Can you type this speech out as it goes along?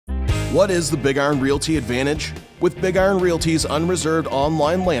What is the BigIron Realty advantage? With BigIron Realty's unreserved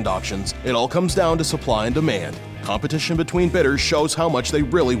online land auctions, it all comes down to supply and demand. Competition between bidders shows how much they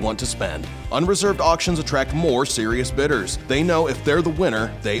really want to spend. Unreserved auctions attract more serious bidders. They know if they're the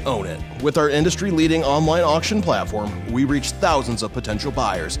winner, they own it. With our industry-leading online auction platform, we reach thousands of potential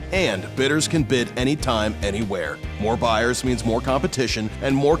buyers, and bidders can bid anytime, anywhere. More buyers means more competition,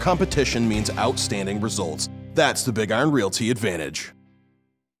 and more competition means outstanding results. That's the BigIron Realty advantage.